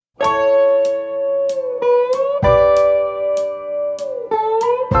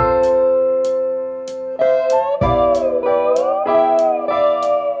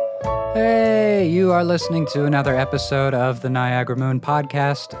listening to another episode of the Niagara Moon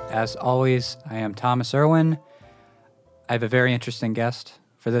podcast. As always, I am Thomas Irwin. I have a very interesting guest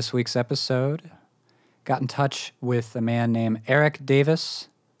for this week's episode. Got in touch with a man named Eric Davis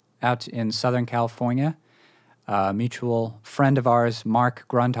out in Southern California. A mutual friend of ours, Mark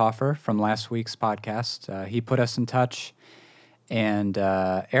Grundhofer, from last week's podcast. He put us in touch, and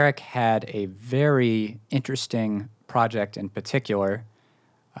Eric had a very interesting project in particular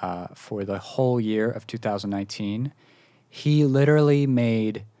for the whole year of 2019. He literally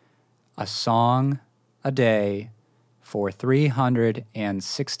made a song a day for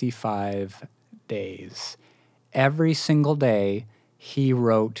 365 days. Every single day he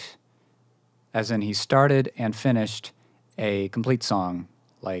wrote, as in he started and finished a complete song,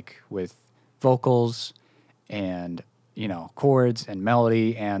 like with vocals and, chords and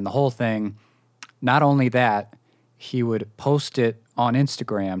melody and the whole thing. Not only that, he would post it on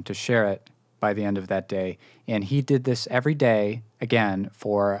Instagram to share it by the end of that day. And he did this every day, again,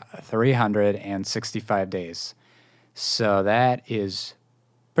 for 365 days. So that is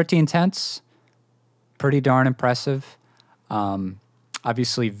pretty intense, pretty darn impressive.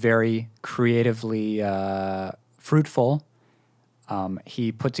 Obviously very creatively fruitful.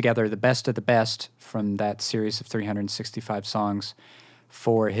 He put together the best of the best from that series of 365 songs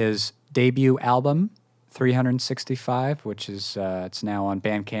for his debut album, 365, which is it's now on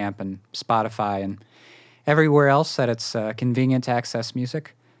Bandcamp and Spotify and everywhere else that it's convenient to access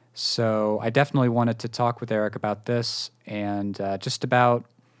music. So I definitely wanted to talk with Eric about this and just about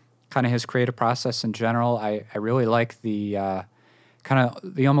kind of his creative process in general. I really like the kind of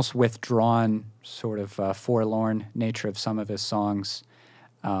the almost withdrawn, sort of forlorn nature of some of his songs.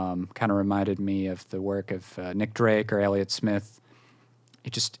 Kind of reminded me of the work of Nick Drake or Elliott Smith.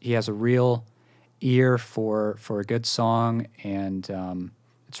 He has a real ear for a good song, and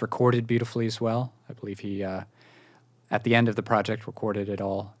it's recorded beautifully as well. I believe he, at the end of the project, recorded it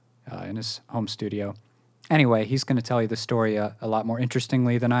all in his home studio. Anyway, he's going to tell you the story a lot more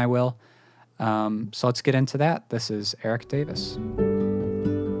interestingly than I will. So let's get into that. This is Eric Davis.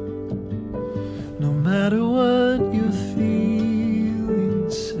 No matter what your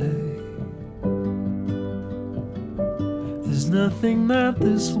feelings say, there's nothing that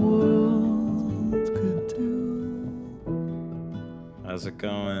this world could do. How's it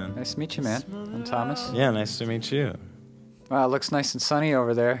going? Nice to meet you, man. I'm Thomas. Yeah, nice to meet you. Wow, it looks nice and sunny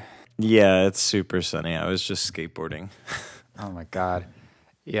over there. Yeah, it's super sunny. I was just skateboarding. Oh, my God.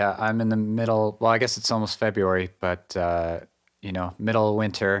 Yeah, I'm in the middle. Well, I guess it's almost February, but, middle of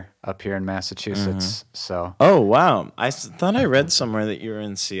winter up here in Massachusetts. Mm-hmm. So. Oh, wow. I thought I read somewhere that you were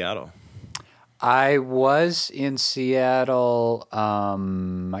in Seattle. I was in Seattle,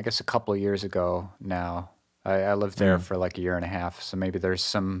 I guess a couple of years ago now. I lived there for like a year and a half, so maybe there's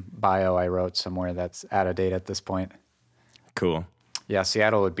some bio I wrote somewhere that's out of date at this point. Cool. Yeah,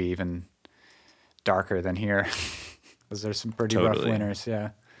 Seattle would be even darker than here, because there's some pretty rough winters,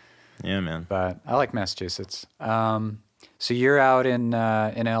 yeah. Yeah, man. But I like Massachusetts. So you're out in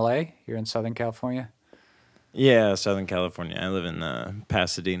L.A.? You're in Southern California? Yeah, Southern California. I live in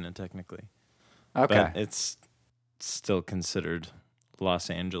Pasadena, technically. Okay. But it's still considered Los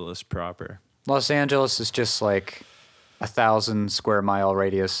Angeles proper. Los Angeles is just like 1,000 square mile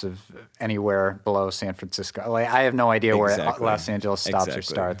radius of anywhere below San Francisco. Like, I have no idea where Los Angeles stops or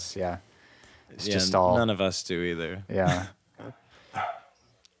starts. Yeah. It's just all. None of us do either. Yeah.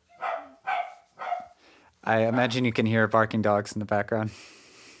 I imagine you can hear barking dogs in the background.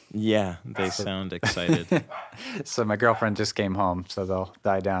 Yeah, they sound excited. So my girlfriend just came home, so they'll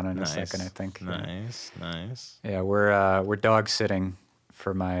die down in a second, I think. Nice. Yeah, we're dog sitting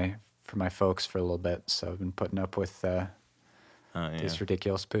for my folks for a little bit, so I've been putting up with these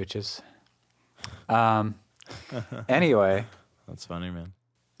ridiculous pooches. Anyway. That's funny, man.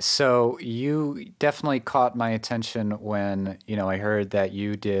 So you definitely caught my attention when, I heard that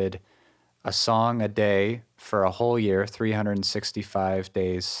you did a song a day for a whole year, 365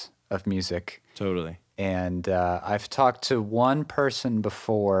 days of music. Totally. And I've talked to one person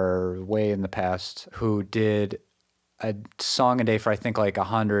before, way in the past, who did a song a day for, I think, like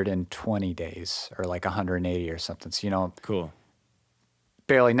 120 days or like 180 or something. So, cool.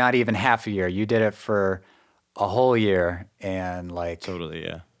 Barely, not even half a year. You did it for a whole year, and like... Totally,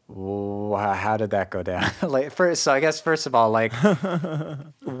 yeah. How did that go down? So I guess first of all, like,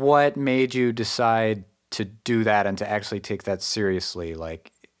 what made you decide to do that and to actually take that seriously?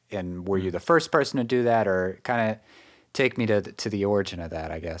 Like, and were you the first person to do that, or kind of take me to the origin of that,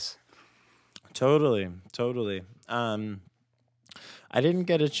 I guess? Totally. I didn't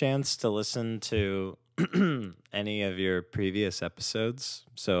get a chance to listen to any of your previous episodes,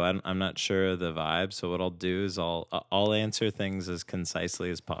 so I'm not sure of the vibe. So what I'll do is I'll answer things as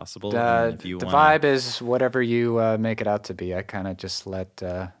concisely as possible. And if you The wanna, vibe is whatever you make it out to be. I kind of just let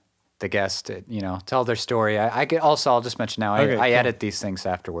the guest, tell their story. I get also. I'll just mention now. Okay, I cool. edit these things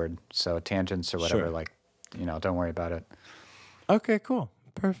afterward, so tangents or whatever. Sure. Like, don't worry about it. Okay, cool.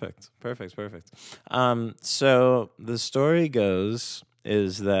 Perfect. So the story goes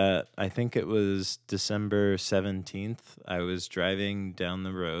is that I think it was December 17th. I was driving down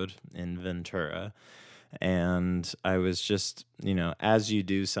the road in Ventura, and I was just, as you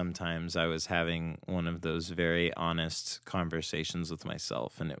do sometimes, I was having one of those very honest conversations with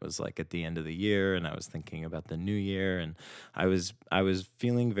myself, and it was like at the end of the year, and I was thinking about the new year, and I was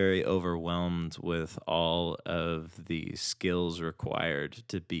feeling very overwhelmed with all of the skills required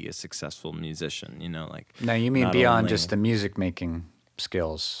to be a successful musician, like Now you mean not beyond only- just the music making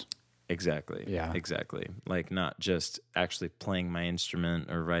skills? Exactly. Yeah. Exactly. Like not just actually playing my instrument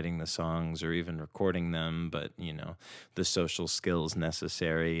or writing the songs or even recording them, but the social skills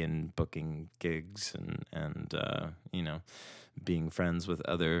necessary in booking gigs and being friends with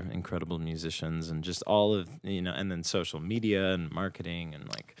other incredible musicians and just all of and then social media and marketing and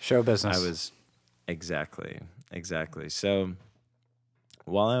like Show business. I was exactly. So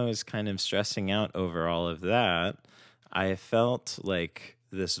while I was kind of stressing out over all of that, I felt like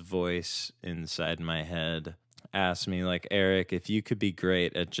this voice inside my head asked me, like, Eric, if you could be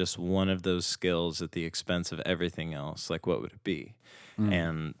great at just one of those skills at the expense of everything else, like, what would it be?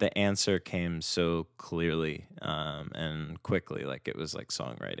 And the answer came so clearly and quickly, like it was like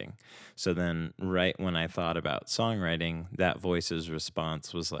songwriting. So then right when I thought about songwriting, that voice's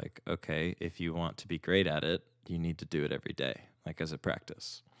response was like, okay, if you want to be great at it, you need to do it every day, like as a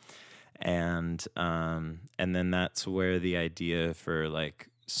practice. And then that's where the idea for like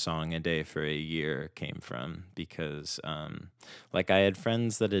song a day for a year came from, because like I had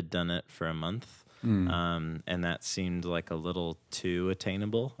friends that had done it for a month. And that seemed like a little too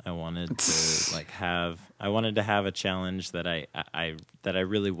attainable. I wanted to have a challenge that I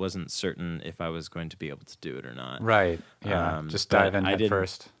really wasn't certain if I was going to be able to do it or not. Right. Yeah. Just but dive in I head didn't-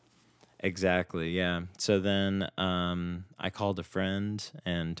 first. Exactly, yeah. So then I called a friend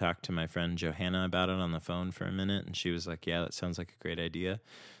and talked to my friend Johanna about it on the phone for a minute, and she was like, "Yeah, that sounds like a great idea."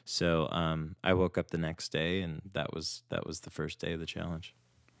 So I woke up the next day, and that was the first day of the challenge.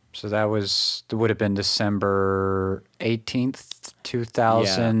 So that would have been December 18th,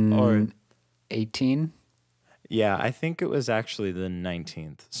 2018. Yeah, I think it was actually the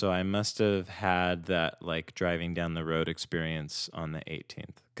 19th. So I must have had that like driving down the road experience on the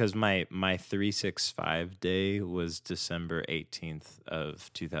 18th, because my 365 day was December 18th of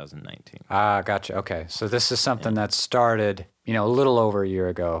 2019. Ah, gotcha. Okay. So this is something that started, a little over a year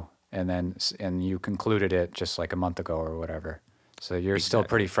ago, and you concluded it just like a month ago or whatever. So you're still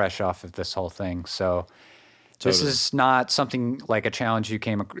pretty fresh off of this whole thing. So this Totally. is not something like a challenge you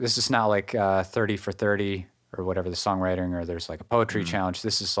this is not like 30 for 30 or whatever the songwriting, or there's like a poetry challenge.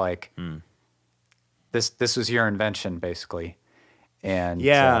 This is like this was your invention basically. And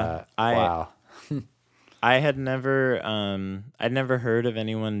Yeah, wow. I had never I'd never heard of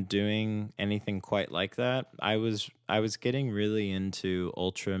anyone doing anything quite like that. I was getting really into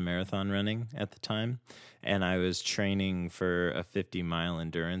ultra marathon running at the time, and I was training for a 50-mile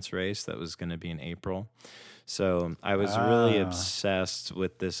endurance race that was going to be in April. So I was really obsessed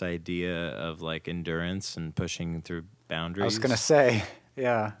with this idea of like endurance and pushing through boundaries. I was going to say,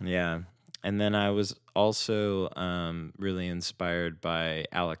 yeah. Yeah. And then I was also really inspired by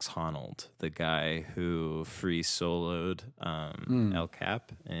Alex Honnold, the guy who free soloed El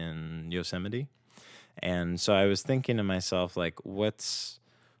Cap in Yosemite. And so I was thinking to myself, what's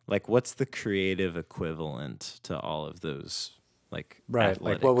the creative equivalent to all of those, like, Right. Like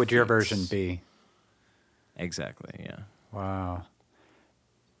athletic what would your feats? version be? Exactly. Yeah. Wow.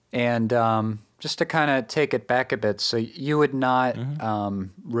 And just to kind of take it back a bit, so you had not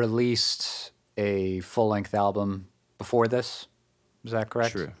released a full-length album before this? Is that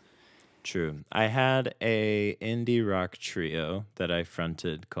correct? True. I had a indie rock trio that I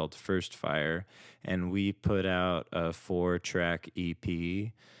fronted called First Fire, and we put out a 4-track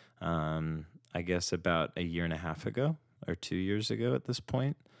EP, I guess about a year and a half ago or 2 years ago at this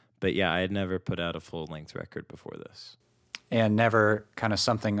point. But yeah, I had never put out a full-length record before this. And never kind of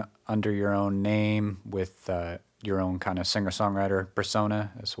something under your own name with your own kind of singer-songwriter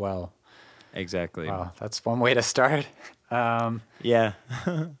persona as well. Exactly. Wow, that's one way to start. Yeah.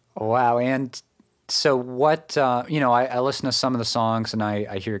 Wow. And so what, I listen to some of the songs and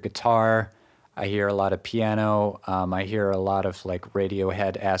I hear guitar, I hear a lot of piano, I hear a lot of like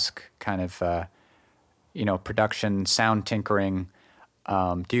Radiohead-esque kind of production, sound tinkering.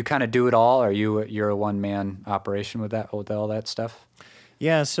 Do you kind of do it all? Or you're a one man operation with all that stuff?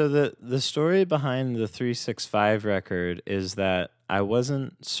 Yeah, so the story behind the 365 record is that I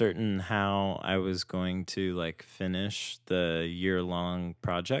wasn't certain how I was going to like finish the year-long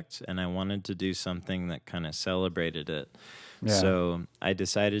project, and I wanted to do something that kind of celebrated it. Yeah. So I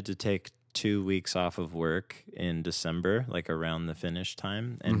decided to take 2 weeks off of work in December, like around the finish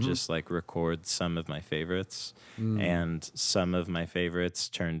time, and just like record some of my favorites. And some of my favorites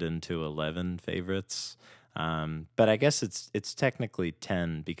turned into 11 favorites. But I guess it's technically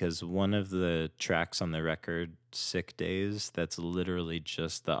 10 because one of the tracks on the record, Sick Days, that's literally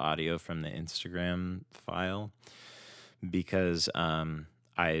just the audio from the Instagram file because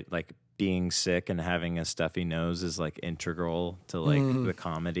I like being sick and having a stuffy nose is like integral to like the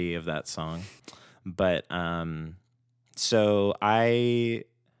comedy of that song. But so I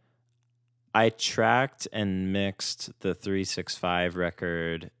tracked and mixed the 365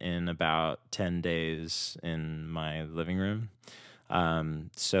 record in about 10 days in my living room.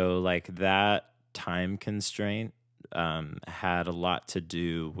 So like that time constraint had a lot to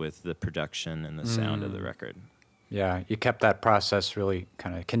do with the production and the sound of the record. Yeah, you kept that process really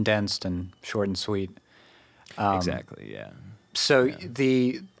kind of condensed and short and sweet. Exactly, yeah. So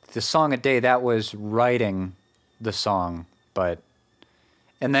the song A Day, that was writing the song,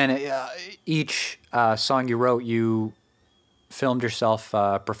 and then each song you wrote, you filmed yourself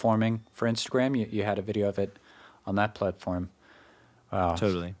performing for Instagram. You had a video of it on that platform. Wow.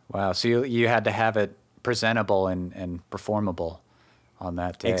 Totally. Wow. So you had to have it presentable and performable on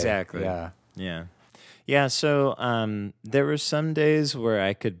that day. Exactly. Yeah. Yeah. Yeah, so there were some days where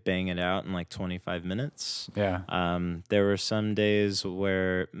I could bang it out in like 25 minutes. Yeah. There were some days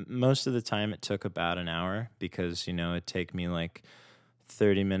where most of the time it took about an hour because, it'd take me like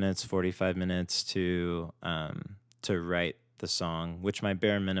 30 minutes, 45 minutes to write the song, which my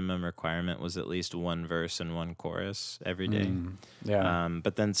bare minimum requirement was at least one verse and one chorus every day. Yeah.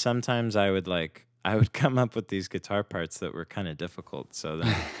 But then sometimes I would come up with these guitar parts that were kind of difficult. So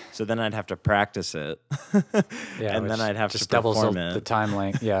then I'd have to practice it. Yeah, and then I'd have to just doubles perform it. the time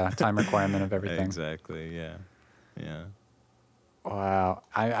length. Yeah, time requirement of everything. Exactly. Yeah. Yeah. Wow.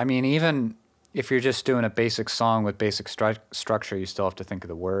 I mean, even if you're just doing a basic song with basic structure, you still have to think of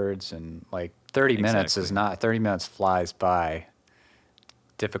the words, and like 30 minutes is not 30 minutes flies by.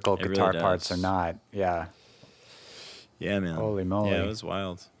 Difficult guitar really parts does. are not. Yeah. Yeah, man. Holy moly. Yeah, it was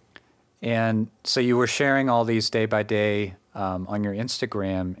wild. And so you were sharing all these day by day on your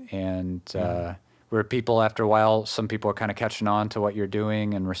Instagram, and were people after a while, some people are kind of catching on to what you're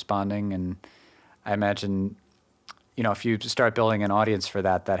doing and responding. And I imagine, if you start building an audience for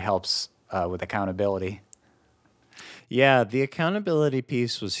that, that helps with accountability. Yeah, the accountability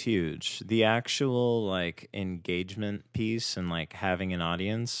piece was huge. The actual like engagement piece and like having an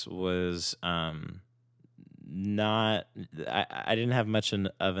audience was not I didn't have much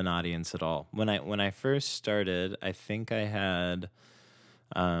of an audience at all. When I first started, I think I had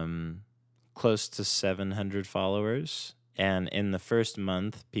close to 700 followers, and in the first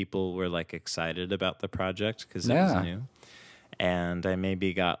month people were like excited about the project because it was new. And I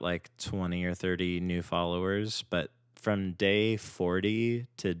maybe got like 20 or 30 new followers, but from day 40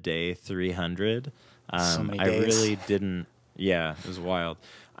 to day 300, So many I days. really didn't. Yeah, it was wild.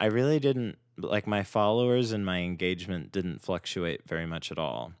 I really didn't like my followers and my engagement didn't fluctuate very much at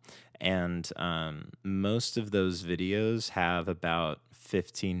all. And most of those videos have about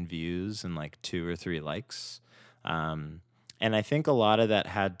 15 views and like 2 or 3 likes. And I think a lot of that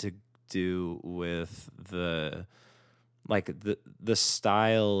had to do with the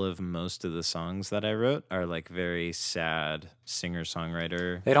style of most of the songs that I wrote are like very sad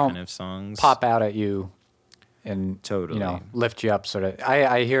singer-songwriter They don't kind of songs. Pop out at you and Totally. lift you up sort of.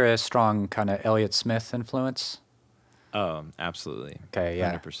 I hear a strong kind of Elliott Smith influence. Oh, absolutely. Okay,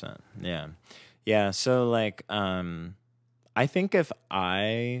 yeah. 100%. Yeah. Yeah, so like I think if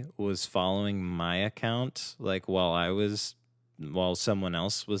I was following my account like while someone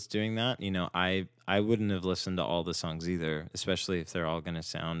else was doing that, I wouldn't have listened to all the songs either, especially if they're all going to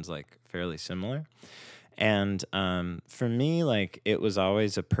sound like fairly similar. And for me, like it was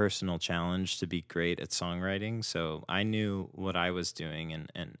always a personal challenge to be great at songwriting. So I knew what I was doing,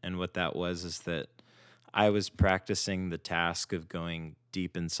 and what that was is that I was practicing the task of going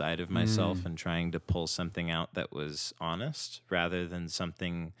deep inside of myself and trying to pull something out that was honest rather than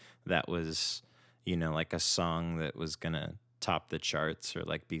something that was, like a song that was going to top the charts or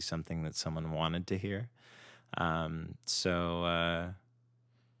like be something that someone wanted to hear.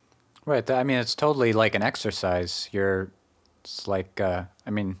 Right. I mean, it's totally like an exercise. It's like,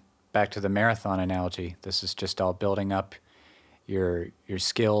 back to the marathon analogy. This is just all building up your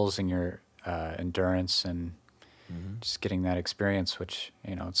skills and your endurance and just getting that experience, which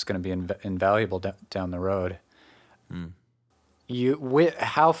it's going to be invaluable down the road.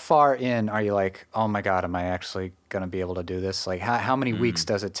 How far in are you like, oh my God, am I actually going to be able to do this? Like how many weeks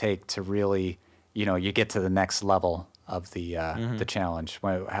does it take to really, you get to the next level of the challenge?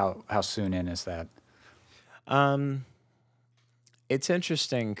 How soon in is that? It's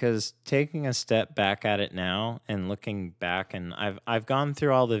interesting because taking a step back at it now and looking back, and I've gone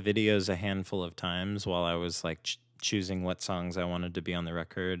through all the videos a handful of times while I was like choosing what songs I wanted to be on the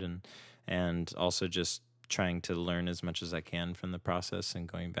record, and also just trying to learn as much as I can from the process and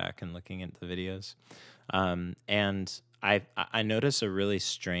going back and looking at the videos. And I notice a really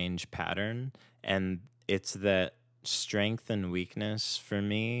strange pattern, and it's that strength and weakness for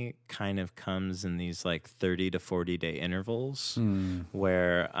me kind of comes in these like 30 to 40 day intervals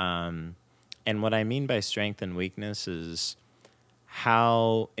where, and what I mean by strength and weakness is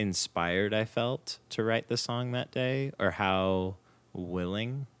how inspired I felt to write the song that day, or how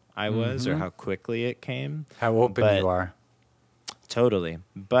willing I was, or how quickly it came. How open you are. Totally.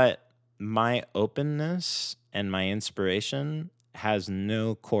 But my openness and my inspiration has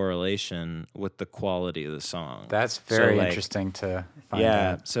no correlation with the quality of the song. That's very interesting to find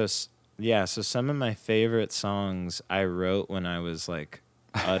out. So some of my favorite songs I wrote when I was like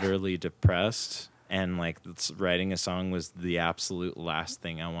utterly depressed, and like writing a song was the absolute last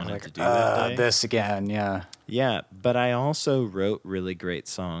thing I wanted to do that day. This again, yeah. Yeah, but I also wrote really great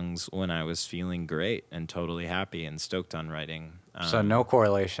songs when I was feeling great and totally happy and stoked on writing. So no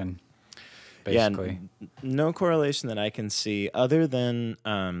correlation, basically. Yeah, no correlation that I can see, other than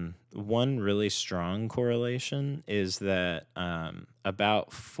one really strong correlation is that about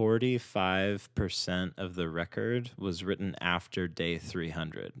 45% of the record was written after day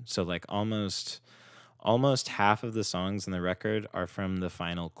 300. So like almost half of the songs in the record are from the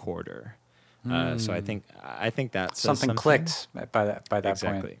final quarter. So I think that says something clicked by that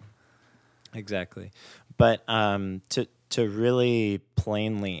point. Exactly. But to really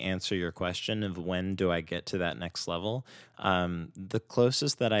plainly answer your question of when do I get to that next level, the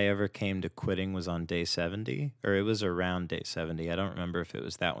closest that I ever came to quitting was on day 70, or it was around day 70. I don't remember if it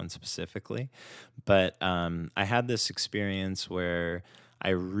was that one specifically, but I had this experience where I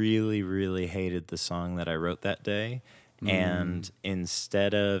really, really hated the song that I wrote that day. And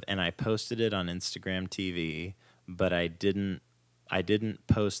and I posted it on Instagram TV, but I didn't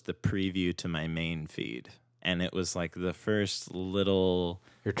post the preview to my main feed. And it was like the first little...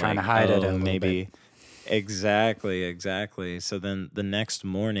 You're trying to hide it a little bit. Exactly. So then the next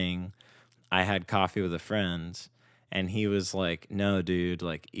morning, I had coffee with a friend, and he was like, no, dude,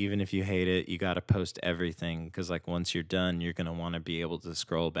 like, even if you hate it, you got to post everything, because like once you're done, you're going to want to be able to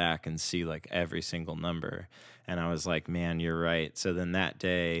scroll back and see like every single number. And I was like, man, you're right. So then that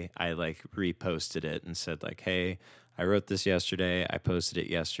day, I like reposted it and said like, hey, I wrote this yesterday. I posted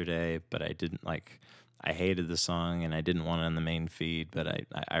it yesterday, but I didn't like... I hated the song and I didn't want it on the main feed, but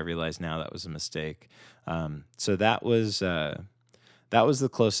I realize now that was a mistake. So that was the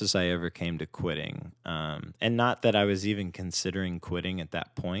closest I ever came to quitting. And not that I was even considering quitting at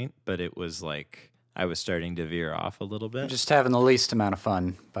that point, but it was like I was starting to veer off a little bit. Just having the least amount of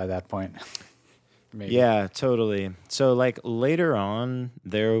fun by that point. Maybe. Yeah, totally. So like later on,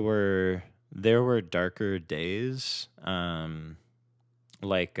 there were darker days.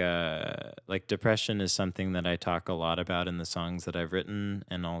 Like depression is something that I talk a lot about in the songs that I've written,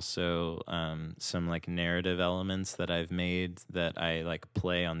 and also some like narrative elements that I've made that I like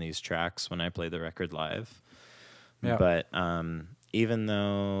play on these tracks when I play the record live. Yeah. But even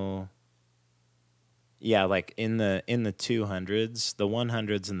though, yeah, like in the 200s, the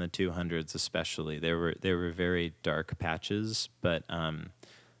 100s and the 200s especially, there were very dark patches, but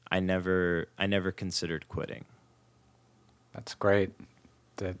I never considered quitting. That's great.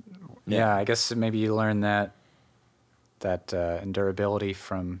 Yeah, I guess maybe you learned that endurability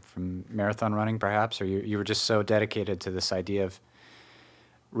from marathon running, perhaps, or you were just so dedicated to this idea of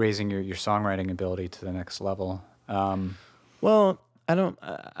raising your songwriting ability to the next level. Well, I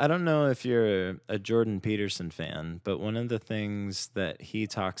don't know if you're a Jordan Peterson fan, but one of the things that he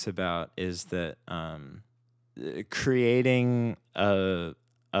talks about is that creating a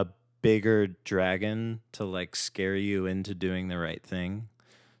bigger dragon to like scare you into doing the right thing.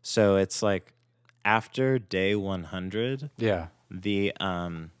 So it's like after day 100, yeah, the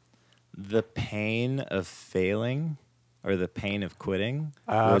pain of failing or the pain of quitting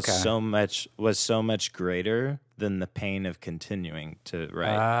was so much greater than the pain of continuing to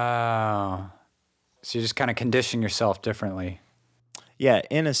write. Oh, so you just kind of condition yourself differently. Yeah,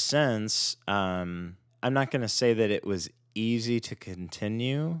 in a sense, I'm not going to say that it was easy to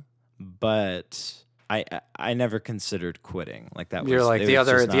continue, but I never considered quitting. Like that You're was like it the was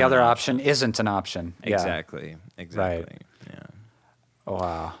other just not the an other option option. isn't an option. Yeah. Exactly. Exactly. Yeah.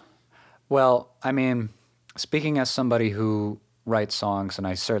 Wow. Well, I mean, speaking as somebody who writes songs, and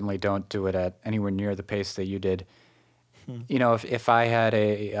I certainly don't do it at anywhere near the pace that you did. You know, if I had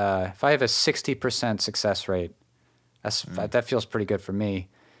if I have a 60% success rate, that feels pretty good for me.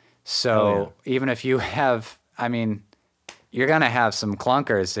 So even if you have, I mean, you're gonna have some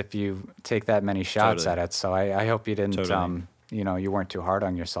clunkers if you take that many shots Totally. at it. So I hope you didn't, Totally. you know, you weren't too hard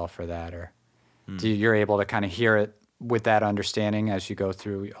on yourself for that, or you're able to kind of hear it with that understanding as you go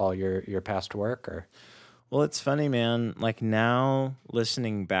through all your past work, or Well, it's funny, man. Like now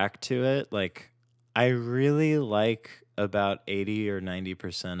listening back to it, like I really like about 80 or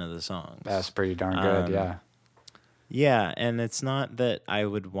 90% of the songs. that's pretty darn good. Um, Yeah. Yeah, and it's not that I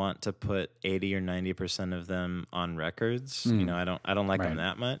would want to put 80 or 90% of them on records. You know, I don't like them Right.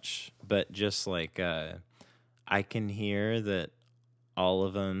 that much, but just like I can hear that all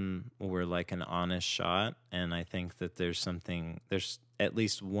of them were like an honest shot, and I think that there's at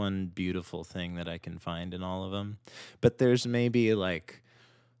least one beautiful thing that I can find in all of them. But there's maybe like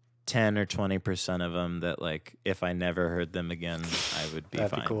 10 or 20% of them that like if I never heard them again, I would be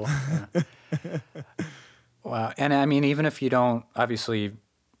That'd fine. be cool. Yeah. Wow. And I mean, even if you don't, obviously,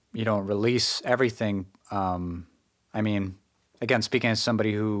 you don't release everything. I mean, again, speaking as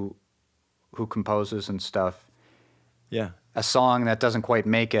somebody who composes and stuff, Yeah. a song that doesn't quite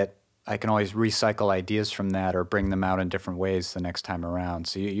make it, I can always recycle ideas from that or bring them out in different ways the next time around.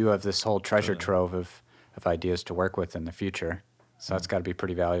 So you have this whole treasure trove of ideas to work with in the future. So that's got to be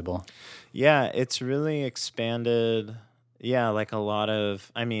pretty valuable. Yeah, it's really expanded. Yeah, like a lot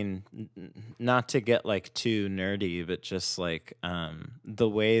of, I mean, not to get like too nerdy, but just like the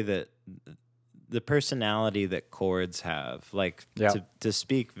way that the personality that chords have, like Yeah. to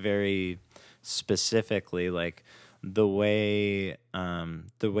speak very specifically, like the way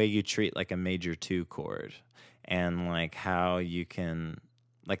you treat like a major 2 chord, and like how you can,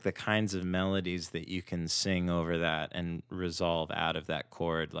 like the kinds of melodies that you can sing over that and resolve out of that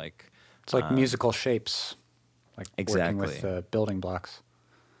chord, like It's like musical shapes, like working with Exactly. building blocks.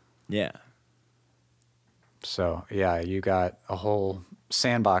 yeah. So yeah, you got a whole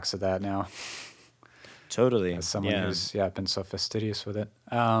sandbox of that now. Totally. As someone Yeah. who's been so fastidious with it.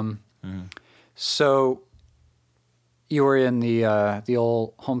 So you were in the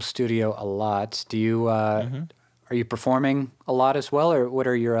old home studio a lot. Do you are you performing a lot as well, or what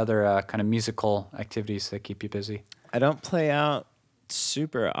are your other kind of musical activities that keep you busy? I don't play out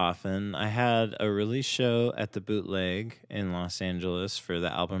super often. I had a release show at the Bootleg in Los Angeles for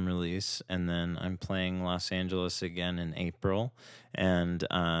the album release, and then I'm playing Los Angeles again in April. And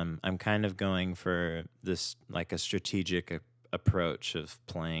I'm kind of going for this like a strategic approach of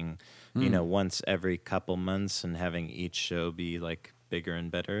playing, you know, once every couple months and having each show be like bigger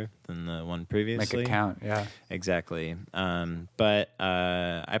and better than the one previously. Make it count, yeah. Exactly. But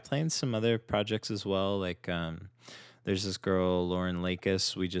I play in some other projects as well. Like there's this girl, Lauren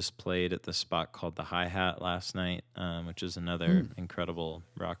Lakis. We just played at the spot called the Hi Hat last night, which is another incredible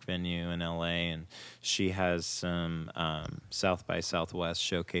rock venue in LA. And she has some South by Southwest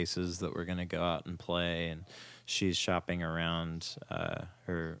showcases that we're going to go out and play. And she's shopping around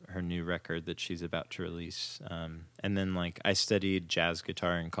her new record that she's about to release. And then like I studied jazz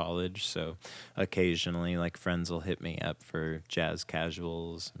guitar in college, so occasionally like friends will hit me up for jazz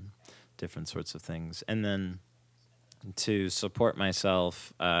casuals and different sorts of things. And then to support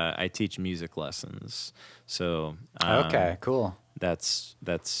myself, I teach music lessons. So Okay, cool. that's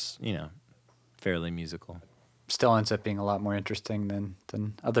you know, fairly musical. Still ends up being a lot more interesting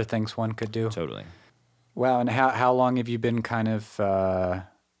than other things one could do. Totally. Wow, and how long have you been kind of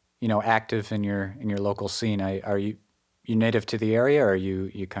active in your local scene? Are you native to the area, or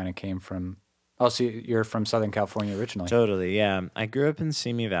you kind of came from? Oh, so you're from Southern California originally. Totally, yeah. I grew up in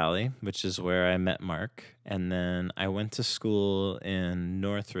Simi Valley, which is where I met Mark, and then I went to school in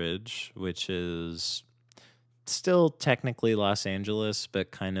Northridge, which is still technically Los Angeles,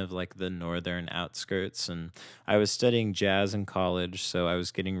 but kind of like the northern outskirts. And I was studying jazz in college, so I was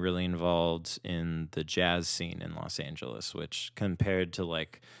getting really involved in the jazz scene in Los Angeles, which compared to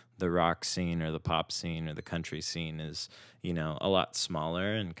like the rock scene or the pop scene or the country scene is, you know, a lot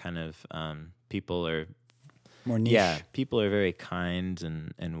smaller, and kind of people are More niche. yeah, people are very kind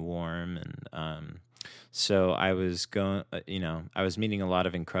and warm, and so I was going, I was meeting a lot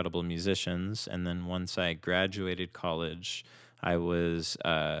of incredible musicians, and then once I graduated college, I was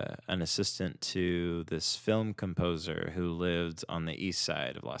an assistant to this film composer who lived on the east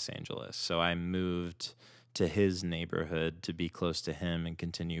side of Los Angeles. So I moved to his neighborhood to be close to him and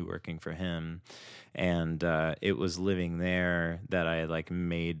continue working for him. And it was living there that I like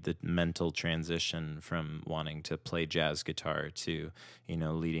made the mental transition from wanting to play jazz guitar to,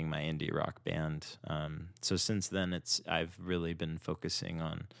 leading my indie rock band. So since then, I've really been focusing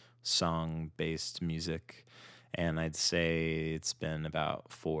on song-based music, and I'd say it's been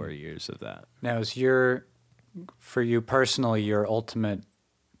about 4 years of that. Now, for you personally, your ultimate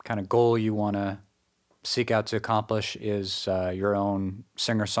kind of goal you want to seek out to accomplish is your own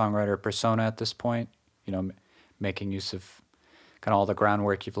singer-songwriter persona at this point, making use of kind of all the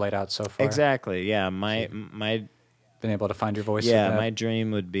groundwork you've laid out so far? Exactly, yeah. My been able to find your voice? Yeah, my dream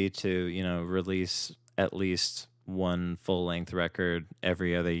would be to, release at least one full-length record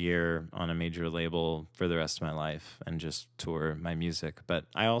every other year on a major label for the rest of my life and just tour my music. But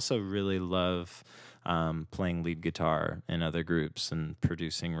I also really love playing lead guitar in other groups and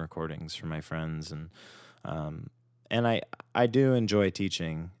producing recordings for my friends, and I do enjoy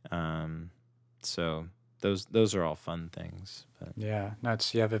teaching. So those are all fun things. But. Yeah,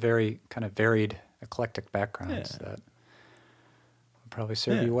 you have a very kind of varied, eclectic background that will probably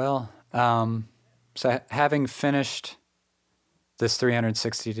serve you well. So having finished this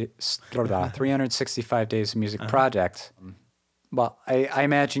 365 days of music project. Well, I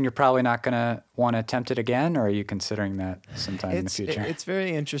imagine you're probably not going to want to attempt it again, or are you considering that sometime in the future? It's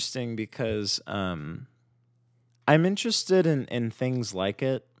very interesting because I'm interested in things like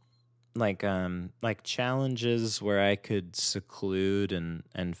it, like challenges where I could seclude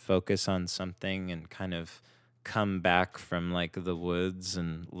and focus on something and kind of come back from like the woods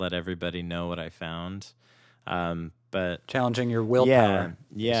and let everybody know what I found. But challenging your willpower.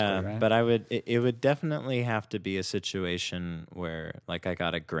 Yeah. Right? But it would definitely have to be a situation where like I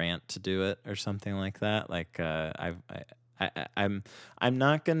got a grant to do it or something like that. Like I'm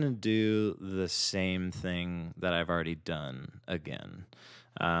not gonna do the same thing that I've already done again,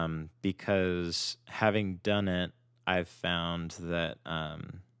 because having done it, I've found that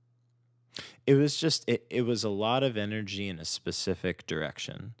it was a lot of energy in a specific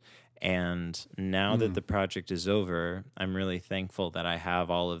direction. And now that the project is over, I'm really thankful that I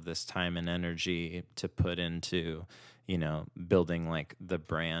have all of this time and energy to put into, building like the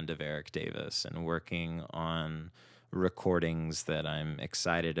brand of Eric Davis and working on recordings that I'm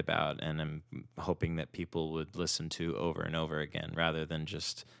excited about and I'm hoping that people would listen to over and over again rather than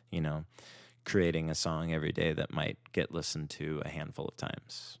just, creating a song every day that might get listened to a handful of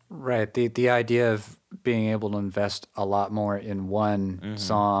times. Right. The idea of being able to invest a lot more in one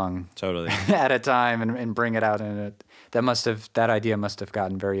song totally at a time and bring it out in it, that idea must have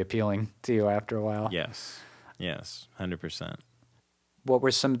gotten very appealing to you after a while. Yes, 100%. What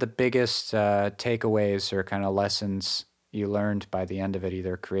were some of the biggest takeaways or kind of lessons you learned by the end of it,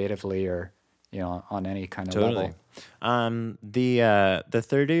 either creatively or on any kind of level? The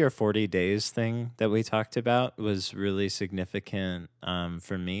 30 or 40 days thing that we talked about was really significant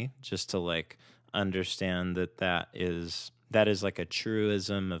for me, just to like understand that is like a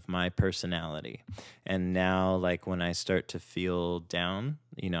truism of my personality. And now like when I start to feel down,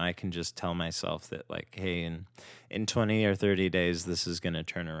 I can just tell myself that like, hey, in 20 or 30 days this is going to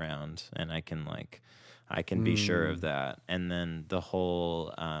turn around, and I can be sure of that. And then the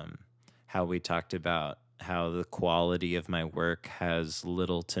whole how we talked about how the quality of my work has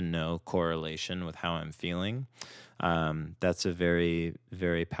little to no correlation with how I'm feeling. That's a very,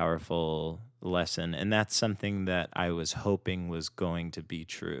 very powerful lesson. And that's something that I was hoping was going to be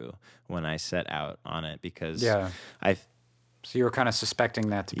true when I set out on it, because so you were kind of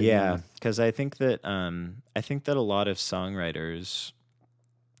suspecting that to be because I think that a lot of songwriters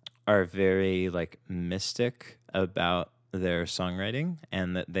are very like mystic about their songwriting,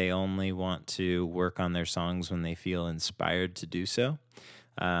 and that they only want to work on their songs when they feel inspired to do so.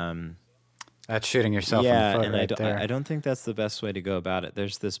 That's shooting yourself in the foot and right there. I don't think that's the best way to go about it.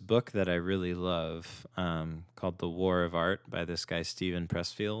 There's this book that I really love called The War of Art by this guy, Steven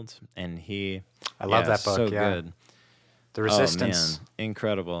Pressfield. And I love that book. So good. The Resistance. Oh, man.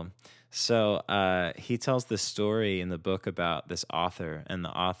 Incredible. So he tells this story in the book about this author, and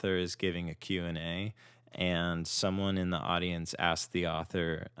the author is giving a Q&A, and someone in the audience asked the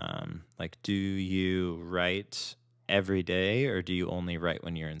author, do you write every day, or do you only write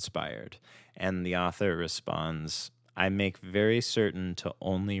when you're inspired? And the author responds, I make very certain to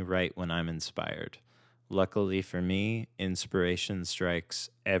only write when I'm inspired. Luckily for me, inspiration strikes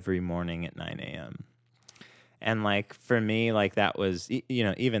every morning at 9 a.m. And like for me, like that was,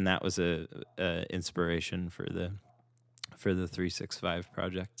 even that was a inspiration for for the 365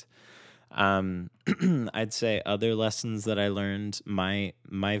 project. I'd say other lessons that I learned, my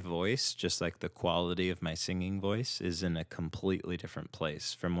voice, just like the quality of my singing voice, is in a completely different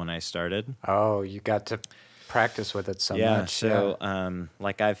place from when I started. Oh, you got to practice with it so Yeah, much. so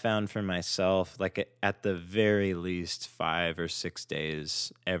like I found for myself, like at the very least 5 or 6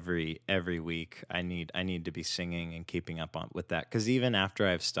 days every week, I need to be singing and keeping up on with that. Because even after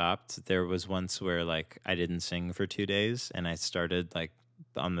I've stopped, there was once where like I didn't sing for 2 days, and I started like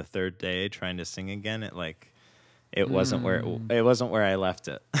on the third day trying to sing again. It wasn't where I left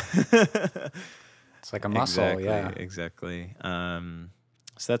it. It's like a muscle, Exactly.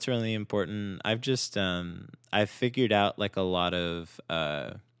 So that's really important. I've just I've figured out like a lot of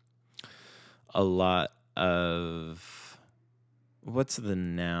what's the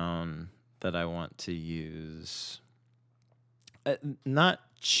noun that I want to use? Not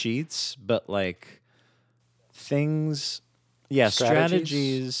cheats, but like things. Yeah,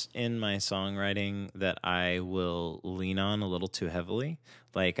 strategies in my songwriting that I will lean on a little too heavily.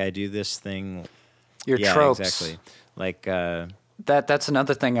 Like I do this thing. Your tropes. Exactly. Like that's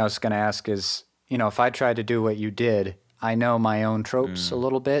another thing I was going to ask is, if I tried to do what you did, I know my own tropes a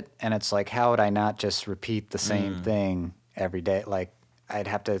little bit, and it's like, how would I not just repeat the same thing every day? Like I'd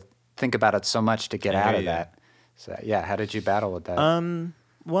have to think about it so much to get out of that. So yeah, how did you battle with that?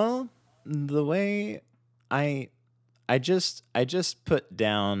 Well, the way I just put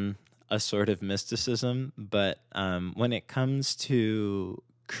down a sort of mysticism, but when it comes to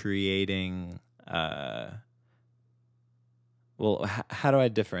creating, how do I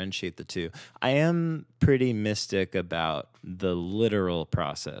differentiate the two? I am pretty mystic about the literal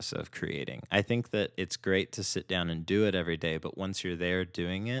process of creating. I think that it's great to sit down and do it every day, but once you're there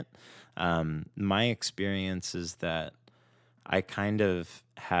doing it, my experience is that I kind of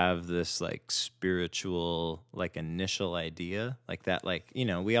have this like spiritual, like initial idea, like that, like,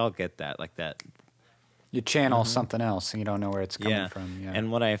 we all get that, like that. You channel something else and you don't know where it's coming from. Yeah.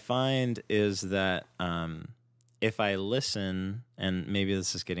 And what I find is that if I listen, and maybe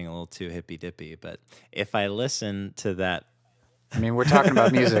this is getting a little too hippy dippy, but if I listen to that, I mean, we're talking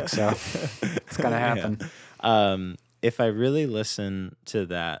about music, so it's going to happen. Yeah. If I really listen to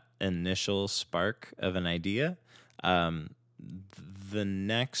that initial spark of an idea, the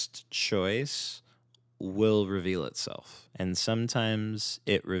next choice will reveal itself. And sometimes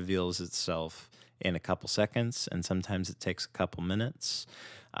it reveals itself in a couple seconds, and sometimes it takes a couple minutes.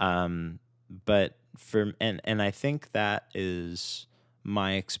 But and I think that is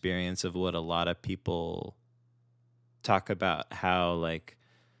my experience of what a lot of people talk about, how like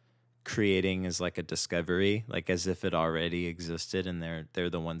creating is like a discovery, like as if it already existed and they're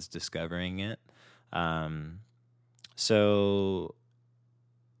the ones discovering it. So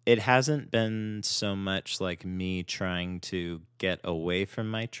it hasn't been so much like me trying to get away from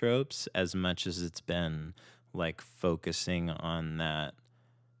my tropes as much as it's been like focusing on that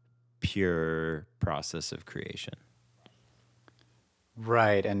pure process of creation.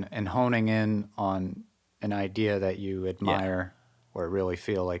 Right, and honing in on an idea that you admire or really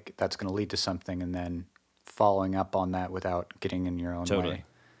feel like that's going to lead to something, and then following up on that without getting in your own way.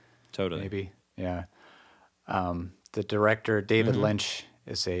 Totally. Maybe, yeah. The director, David Lynch,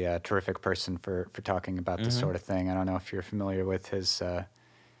 is a terrific person for talking about this sort of thing. I don't know if you're familiar with his,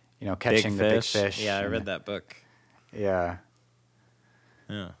 Catching the Big Fish. Yeah, I read that book. Yeah.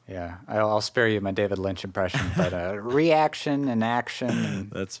 Yeah. I'll spare you my David Lynch impression, but reaction and action.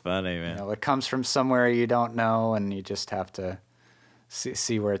 And, that's funny, man. It comes from somewhere you don't know, and you just have to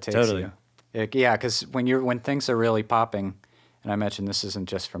see where it takes you. Yeah, because when things are really popping, and I mentioned this isn't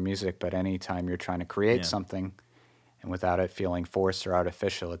just for music, but anytime you're trying to create something, and without it feeling forced or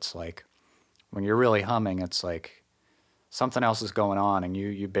artificial, it's like when you're really humming, it's like something else is going on, and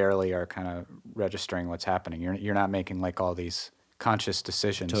you barely are kind of registering what's happening. You're not making like all these conscious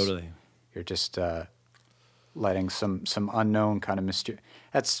decisions. Totally. You're just letting some unknown kind of mystique.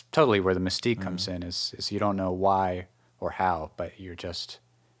 That's totally where the mystique comes in. Is you don't know why or how, but you're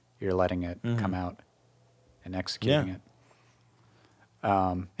letting it come out and executing it.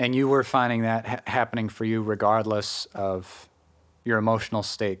 And you were finding that happening for you regardless of your emotional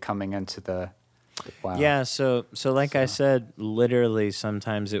state coming into the wow. Yeah, so like I said, literally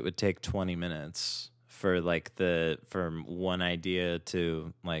sometimes it would take 20 minutes for like from one idea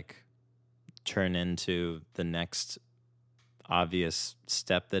to like turn into the next obvious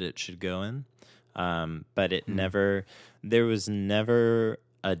step that it should go in. But it there was never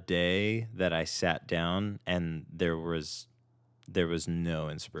a day that I sat down and there was no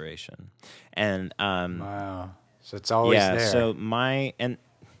inspiration. And wow. So it's always there. So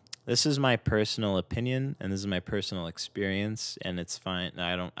this is my personal opinion and this is my personal experience, and it's fine.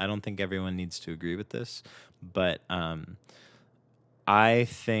 I don't think everyone needs to agree with this, but I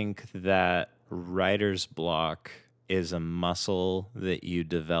think that writer's block is a muscle that you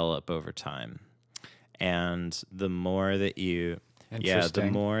develop over time. And the more that you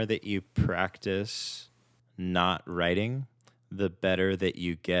practice not writing, the better that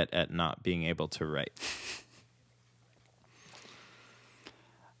you get at not being able to write.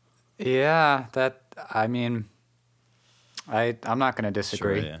 Yeah, I'm not going to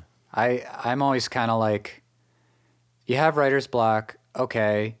disagree. Sure, yeah. I'm always kind of like, you have writer's block,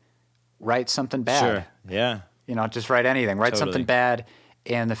 okay, write something bad. Sure, yeah. Just write anything. Write Totally. something bad,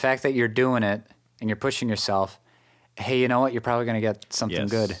 and the fact that you're doing it and you're pushing yourself, hey, you know what? You're probably going to get something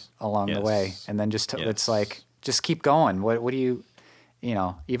good along the way. And then it's like, just keep going. What do you,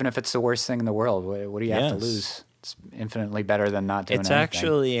 even if it's the worst thing in the world, what do you have to lose? It's infinitely better than not doing anything. It's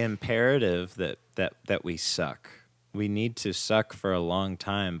actually imperative that we suck. We need to suck for a long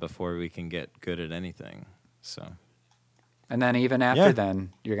time before we can get good at anything. So, and then even after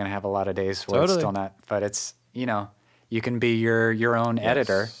then, you're going to have a lot of days where it's still not, but it's, you can be your own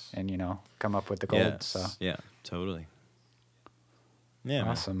editor and, come up with the gold. Yes. So yeah, totally. Yeah.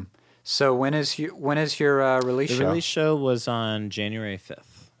 Awesome. Man. So when is your release show? The release show was on January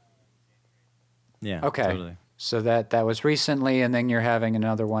 5th. Yeah. Okay. Totally. So that was recently, and then you're having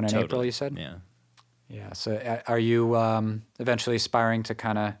another one in April, you said? Yeah. Yeah. So are you eventually aspiring to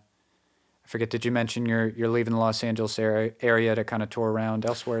kind of, I forget, did you mention you're leaving the Los Angeles area to kind of tour around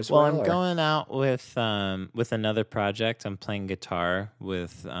elsewhere as well? Well, I'm going out with another project. I'm playing guitar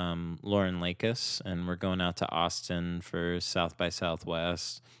with Lauren Lakis, and we're going out to Austin for South by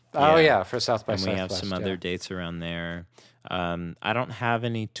Southwest. Oh, yeah, for South by Southwest. And we have some other dates around there. I don't have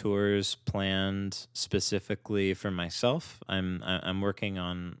any tours planned specifically for myself. I'm working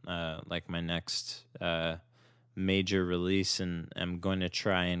on like my next major release, and I'm going to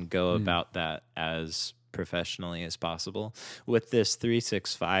try and go about that as professionally as possible. With this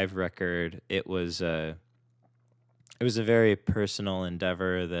 365 record, it was a very personal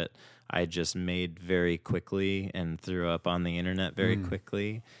endeavor that I just made very quickly and threw up on the internet very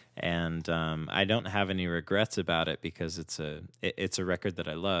quickly. And I don't have any regrets about it because it's a record that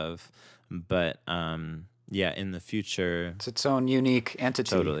I love. But yeah, in the future, it's its own unique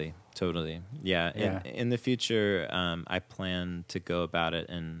entity. Totally. Yeah. In the future, I plan to go about it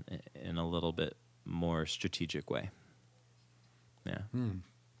in a little bit more strategic way. Yeah.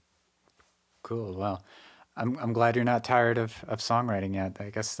 Cool. Well, I'm glad you're not tired of songwriting yet. I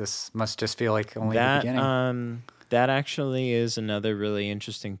guess this must just feel like only the beginning. That actually is another really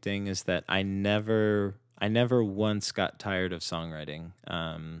interesting thing, is that I never once got tired of songwriting.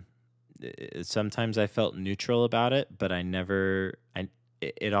 Sometimes I felt neutral about it, but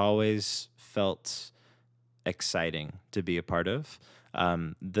it always felt exciting to be a part of.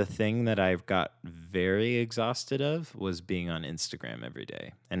 The thing that I've got very exhausted of was being on Instagram every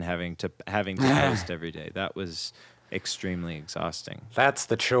day and having to post every day. That was extremely exhausting. That's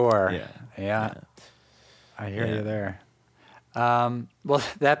the chore. Yeah. I hear you there. Well,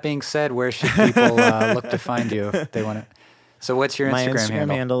 that being said, where should people look to find you if they want to? So what's your My Instagram handle? My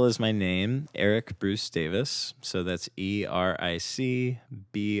Instagram handle is my name, Eric Bruce Davis. So that's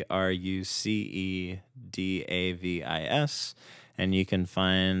EricBruceDavis. And you can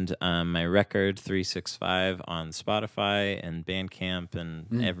find my record 365 on Spotify and Bandcamp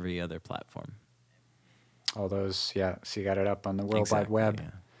and every other platform. All those, yeah. So you got it up on the World Wide Web.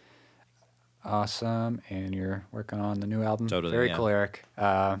 Yeah. Awesome. And you're working on the new album. Totally. Very cool, Eric.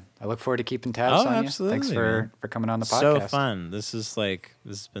 I look forward to keeping tabs on absolutely, you. Thanks for coming on the podcast. So fun. This has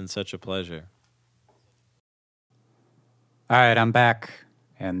been such a pleasure. All right, I'm back.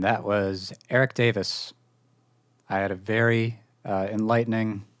 And that was Eric Davis. I had a very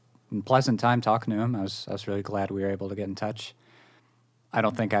enlightening and pleasant time talking to him. I was really glad we were able to get in touch. I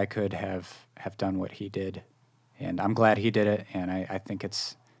don't think I could have done what he did, and I'm glad he did it, and I think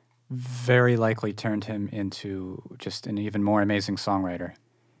it's very likely turned him into just an even more amazing songwriter.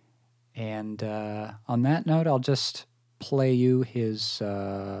 And on that note, I'll just play you his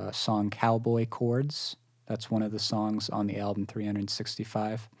song Cowboy Chords. That's one of the songs on the album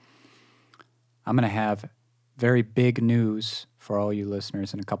 365. I'm going to have very big news for all you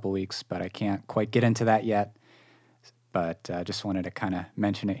listeners in a couple weeks, but I can't quite get into that yet. But I just wanted to kind of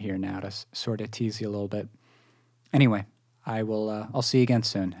mention it here now to sort of tease you a little bit. Anyway, I'll see you again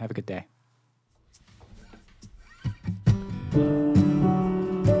soon. Have a good day.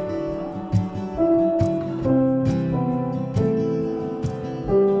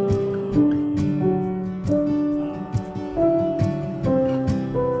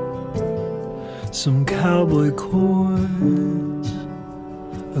 cowboy chords,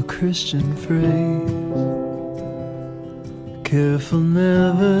 a Christian phrase. Careful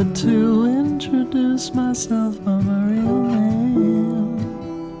never to introduce myself by my real name.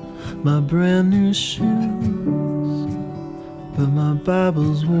 My brand new shoes, but my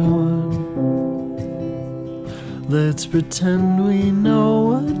Bible's worn. Let's pretend we know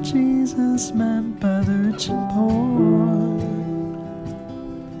what Jesus meant by the rich and poor.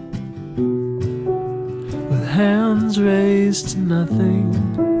 With hands raised to nothing,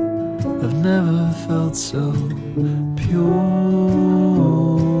 I've never felt so pure.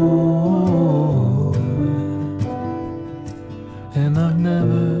 And I've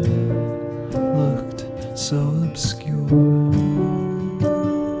never looked so obscure.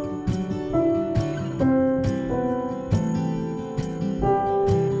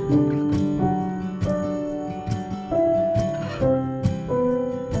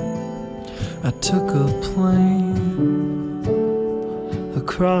 I took a plane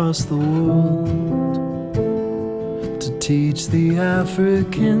across the world to teach the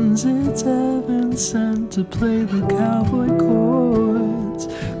Africans it's heaven sent to play the cowboy chords.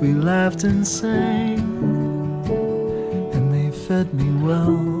 We laughed and sang, and they fed me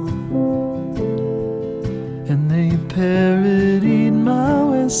well, and they parodied my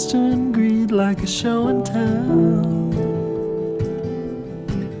western greed like a show and tell.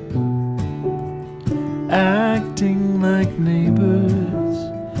 Acting like neighbors,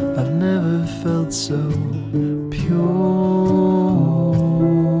 I've never felt so pure.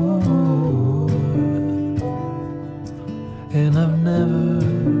 And I've never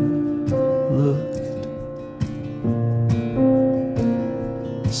looked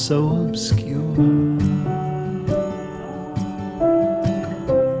so obscure.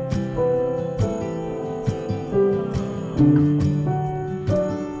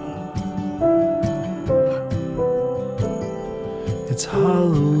 It's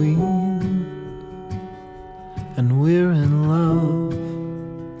Halloween, and we're in love.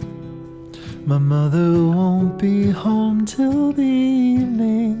 My mother won't be home till the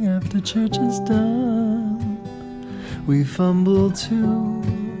evening after church is done. We fumble to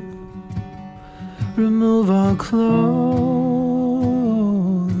remove our clothes,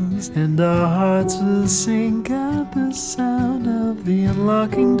 and our hearts will sink at the sound of the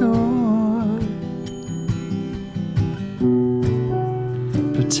unlocking door.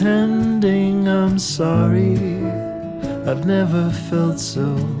 Pretending I'm sorry, I've never felt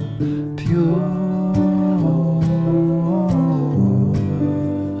so pure.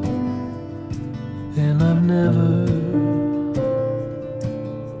 And I've never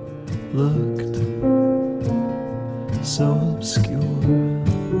looked so obscure.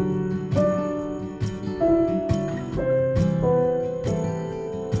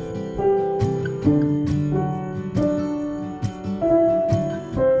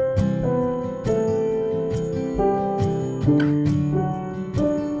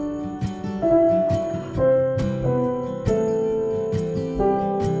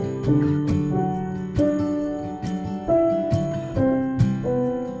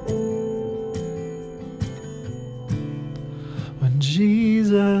 When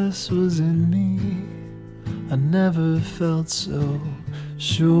Jesus was in me, I never felt so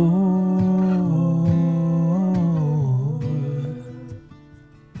sure.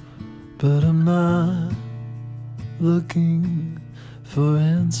 But I'm not looking for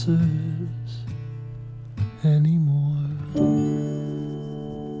answers anymore.